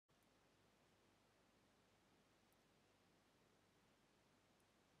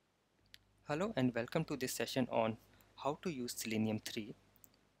Hello and welcome to this session on how to use Selenium 3.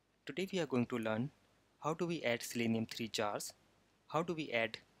 Today we are going to learn how do we add Selenium 3 jars, how do we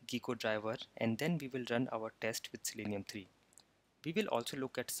add Gecko driver, and then we will run our test with Selenium 3. We will also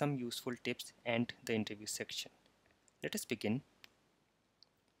look at some useful tips and the interview section. Let us begin.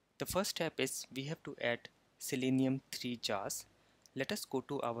 The first step is we have to add Selenium 3 jars. Let us go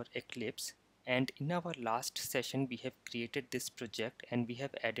to our Eclipse, and in our last session we have created this project and we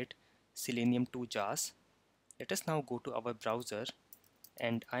have added Selenium 2 jars. Let us now go to our browser,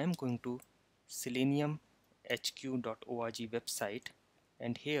 and I am going to seleniumhq.org website,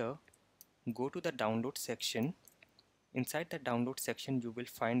 and here go to the download section. Inside the download section you will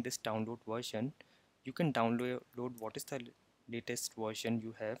find this download version. You can download what is the latest version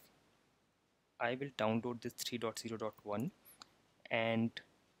you have. I will download this 3.0.1 and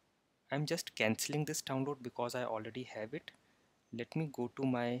I'm just cancelling this download because I already have it. Let me go to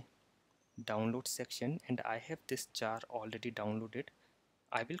my download section, and I have this jar already downloaded.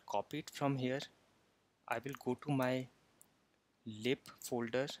 I will copy it from here. I will go to my lib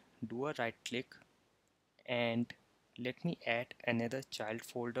folder, do a right click, and let me add another child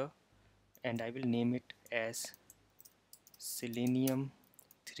folder, and I will name it as Selenium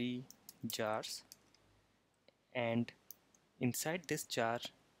 3 jars. And inside this jar,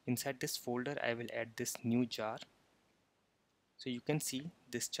 inside this folder, I will add this new jar. So you can see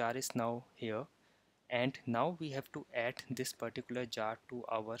this jar is now here, and now we have to add this particular jar to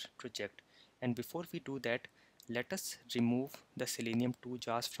our project. And before we do that, let us remove the Selenium 2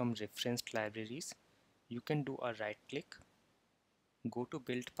 jars from referenced libraries. You can do a right click, go to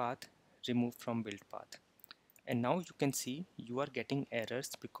build path, remove from build path, and now you can see you are getting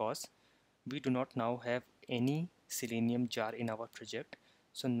errors because we do not now have any Selenium jar in our project.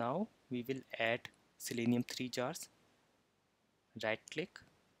 So now we will add Selenium 3 jars, right click,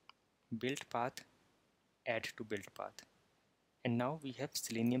 build path, add to build path, and now we have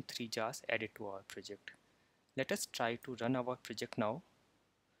Selenium 3 jars added to our project. Let us try to run our project now.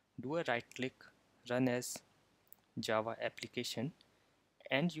 Do a right click, run as Java application,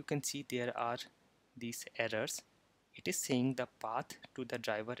 and you can see there are these errors. It is saying the path to the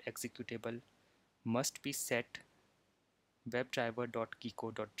driver executable must be set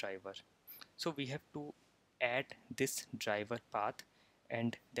webdriver.gecko.driver. So we have to add this driver path,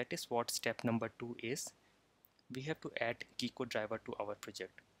 and that is what step number 2 is. We have to add Gecko driver to our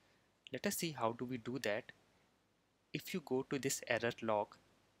project. Let us see how do we do that. If you go to this error log,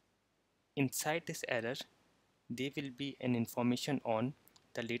 inside this error there will be an information on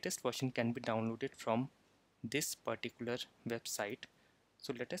the latest version can be downloaded from this particular website.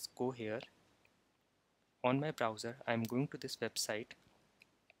 So let us go here. On my browser I am going to this website,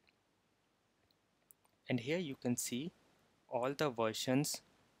 and here you can see all the versions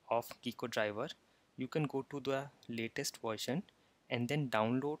of Gecko driver. You can go to the latest version and then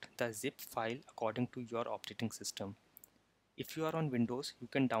download the zip file according to your operating system. If you are on Windows, you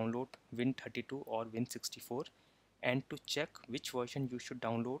can download Win32 or Win64, and to check which version you should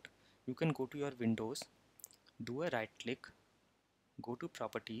download, you can go to your Windows, do a right click, go to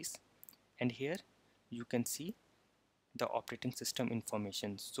properties, and here you can see the operating system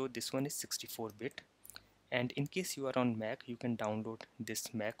information. So this one is 64-bit, and in case you are on Mac, you can download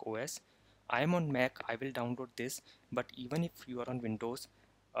this Mac OS. I am on Mac, I will download this, but even if you are on Windows,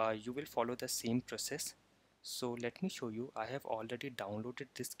 you will follow the same process. So let me show you. I have already downloaded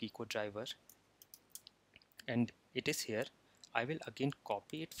this Gecko driver and it is here. I will again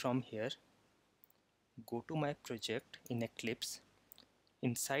copy it from here, go to my project in Eclipse.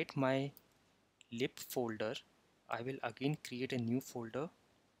 Inside my lib folder, I will again create a new folder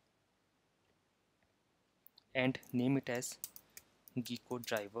and name it as Gecko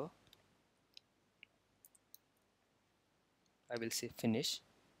driver. I will say finish,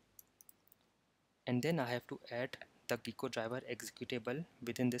 and then I have to add the Gecko driver executable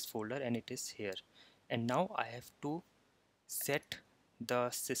within this folder, and it is here. And now I have to set the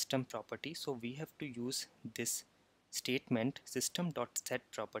system property. So we have to use this statement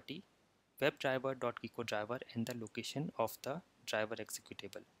System.setProperty webdriver.gecko.driver and the location of the driver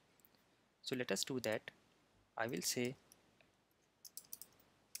executable. So let us do that. I will say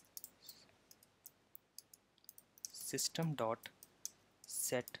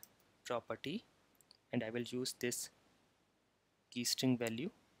System.setProperty, and I will use this key string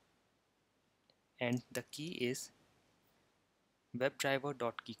value, and the key is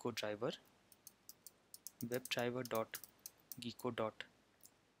webdriver.gecko.driver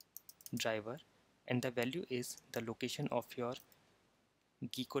webdriver.gecko.driver, and the value is the location of your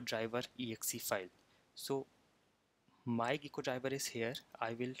Gecko driver exe file. So my Gecko driver is here.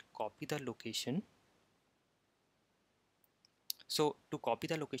 I will copy the location. So to copy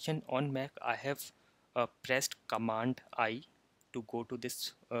the location on Mac, I have pressed Command I to go to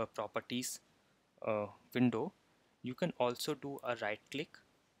this properties window. You can also do a right click,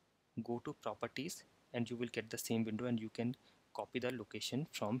 go to properties, and you will get the same window, and you can copy the location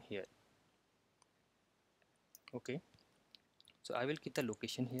from here. Okay, so I will keep the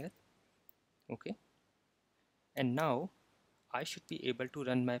location here. Okay, and now I should be able to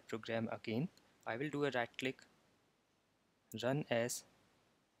run my program again. I will do a right click, run as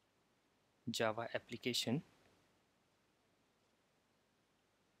Java application,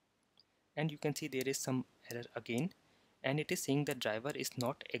 and you can see there is some error again, and it is saying the driver is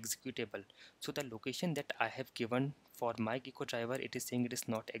not executable. So the location that I have given for my Gecko driver, it is saying it is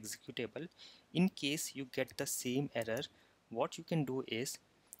not executable. In case you get the same error, what you can do is,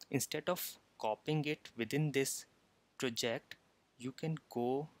 instead of copying it within this project, you can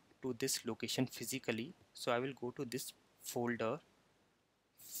go to this location physically. So I will go to this folder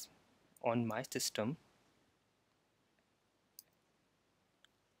on my system.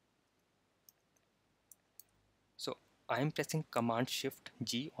 So I am pressing Command Shift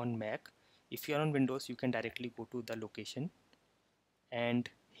G on Mac. If you are on Windows, you can directly go to the location, and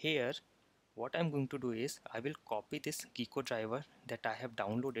here what I'm going to do is I will copy this Gecko driver that I have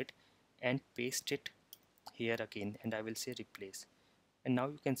downloaded and paste it here again, and I will say replace, and now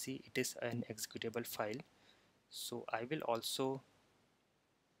you can see it is an executable file. So I will also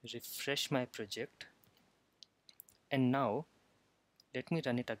refresh my project, and now let me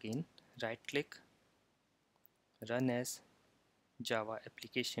run it again. Right click, run as Java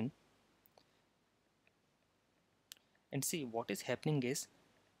application, and see what is happening is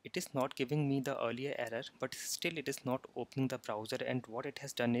it is not giving me the earlier error, but still it is not opening the browser. And what it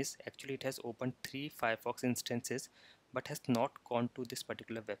has done is actually it has opened 3 Firefox instances but has not gone to this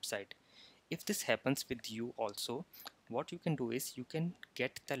particular website. If this happens with you also, what you can do is you can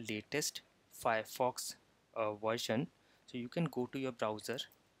get the latest Firefox version. So you can go to your browser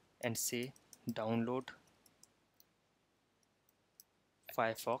and say download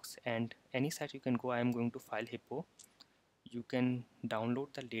Firefox, and any site you can go. I am going to File Hippo. You can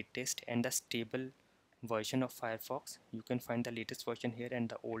download the latest and the stable version of Firefox. You can find the latest version here and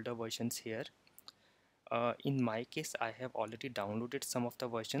the older versions here. In my case, I have already downloaded some of the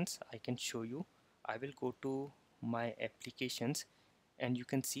versions. I can show you. I will go to my applications, and you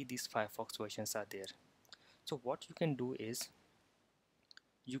can see these Firefox versions are there. So what you can do is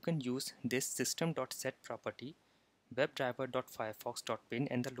you can use this System.setProperty webdriver.firefox.bin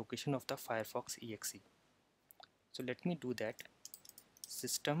and the location of the Firefox exe. So let me do that.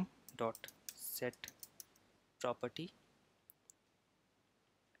 System.setProperty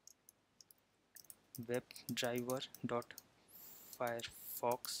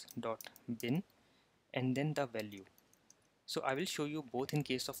webdriver.firefox.bin and then the value. So I will show you both in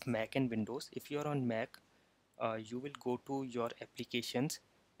case of Mac and Windows. If you are on Mac, you will go to your applications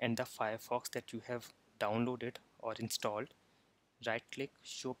and the Firefox that you have downloaded or installed. Right click,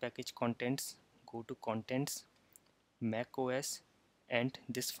 show package contents, go to contents, Mac OS, and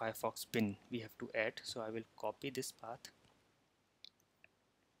this Firefox bin we have to add. So I will copy this path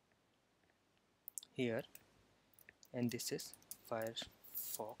here, and this is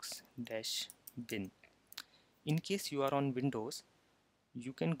Firefox-bin. In case you are on Windows,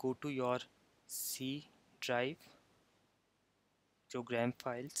 you can go to your C drive, program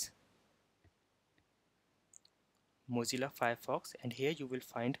files, Mozilla Firefox, and here you will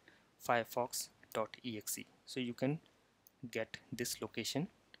find firefox.exe. So you can get this location.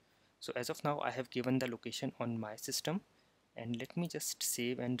 So as of now I have given the location on my system, and let me just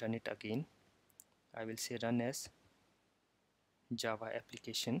save and run it again. I will say run as Java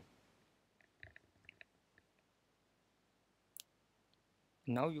application.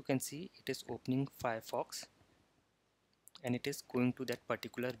 Now you can see it is opening Firefox and it is going to that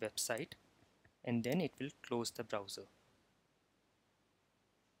particular website, and then it will close the browser.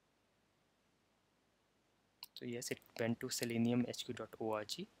 So yes, it went to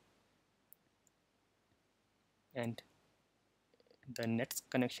seleniumhq.org, and the net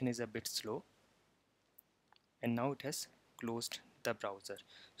connection is a bit slow, and now it has closed the browser.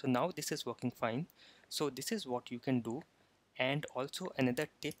 So now this is working fine. So this is what you can do. And also another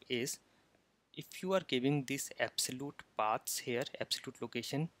tip is, if you are giving these absolute paths here, absolute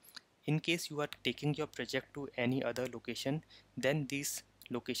location, in case you are taking your project to any other location, then these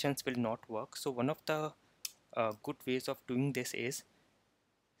locations will not work. So one of the good ways of doing this is,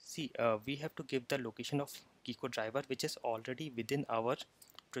 see, we have to give the location of Gecko driver which is already within our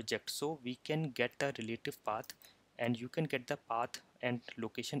project, so we can get the relative path and you can get the path and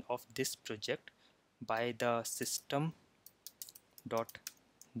location of this project by the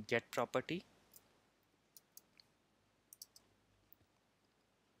System.getProperty.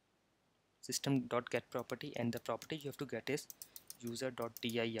 System.getProperty, and the property you have to get is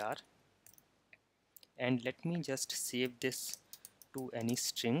user.dir. And let me just save this to any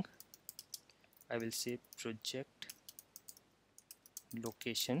string. I will say project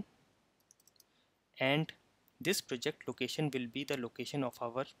location, and this project location will be the location of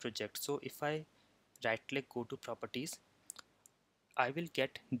our project. So if I right click, go to properties, I will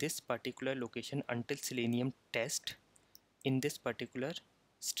get this particular location until Selenium test in this particular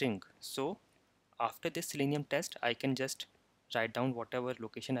string. So after this Selenium test, I can just write down whatever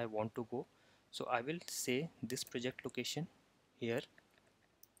location I want to go. So I will say this project location here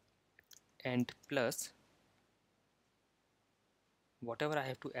and plus whatever I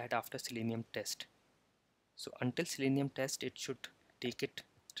have to add after Selenium test. So until Selenium test, it should take it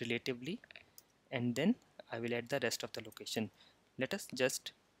relatively, and then I will add the rest of the location. Let us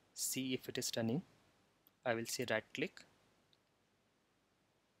just see if it is running. I will say right click,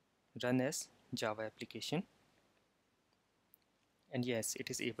 run as Java application, and yes,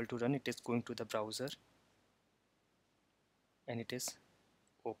 it is able to run. It is going to the browser and it is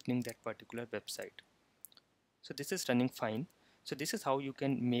opening that particular website. So this is running fine. So this is how you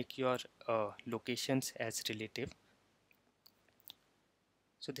can make your locations as relative.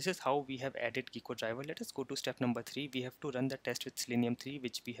 So this is how we have added Gecko driver. Let us go to step number 3. We have to run the test with Selenium 3,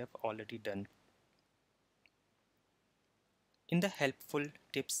 which we have already done. In the helpful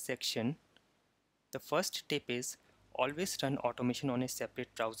tips section, the first tip is always run automation on a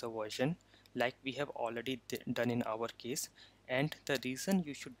separate browser version, like we have already done in our case. And the reason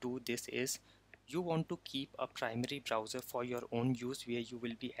you should do this is you want to keep a primary browser for your own use, where you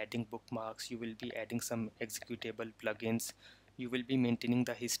will be adding bookmarks, you will be adding some executable plugins, you will be maintaining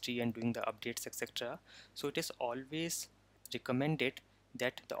the history and doing the updates, etc. So it is always recommended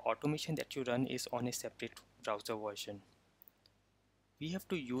that the automation that you run is on a separate browser version. We have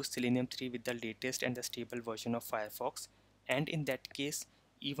to use Selenium 3 with the latest and the stable version of Firefox, and in that case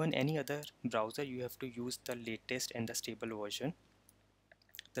even any other browser you have to use the latest and the stable version.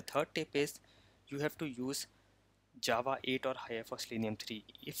 The third tip is you have to use Java 8 or higher for Selenium 3.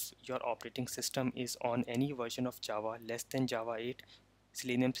 If your operating system is on any version of Java less than Java 8,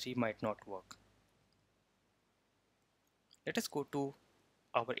 Selenium 3 might not work. Let us go to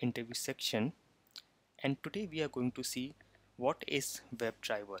our interview section, and today we are going to see what is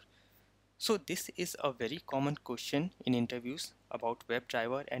WebDriver. So this is a very common question in interviews about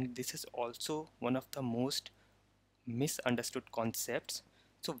WebDriver, and this is also one of the most misunderstood concepts.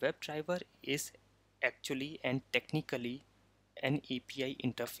 So WebDriver is actually and technically an API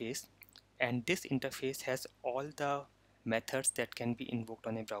interface, and this interface has all the methods that can be invoked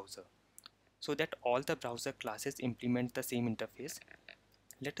on a browser, so that all the browser classes implement the same interface.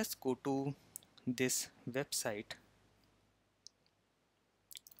 Let us go to this website.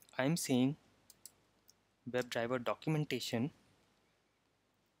 I'm saying WebDriver documentation,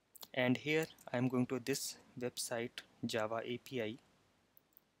 and here I'm going to this website Java API,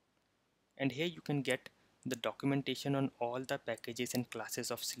 and here you can get the documentation on all the packages and classes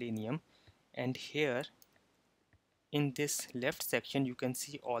of Selenium. And here in this left section you can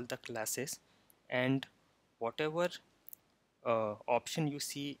see all the classes, and whatever option you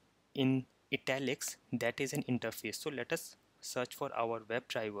see in italics, that is an interface. So let us search for our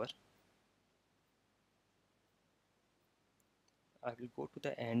WebDriver. I will go to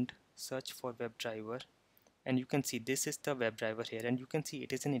the end, search for WebDriver, and you can see this is the WebDriver here, and you can see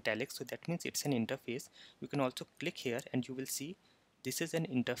it is in italics, so that means it's an interface. You can also click here and you will see this is an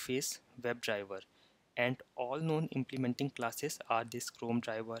interface WebDriver, and all known implementing classes are this Chrome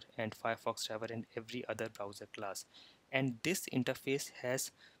driver and Firefox driver and every other browser class. And this interface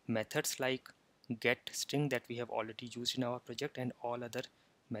has methods like get string that we have already used in our project, and all other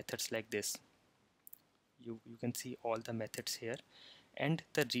methods like this. You can see all the methods here. And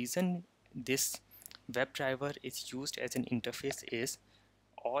the reason this WebDriver is used as an interface is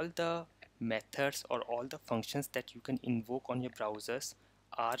all the methods or all the functions that you can invoke on your browsers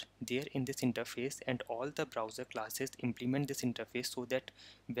are there in this interface, and all the browser classes implement this interface, so that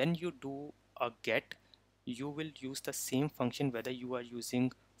when you do a get, you will use the same function whether you are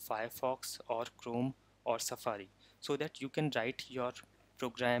using Firefox or Chrome or Safari, so that you can write your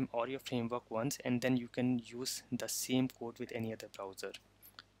program or your framework once and then you can use the same code with any other browser.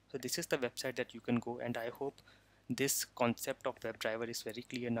 So this is the website that you can go, and I hope this concept of WebDriver is very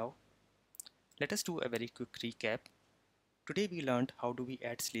clear now. Let us do a very quick recap. Today we learned how do we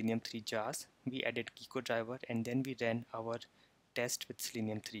add Selenium 3 jars. We added Gecko driver and then we ran our test with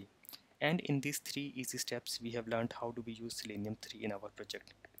Selenium 3. And in these 3 easy steps we have learned how do we use Selenium 3 in our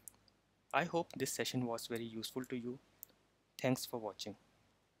project. I hope this session was very useful to you. Thanks for watching.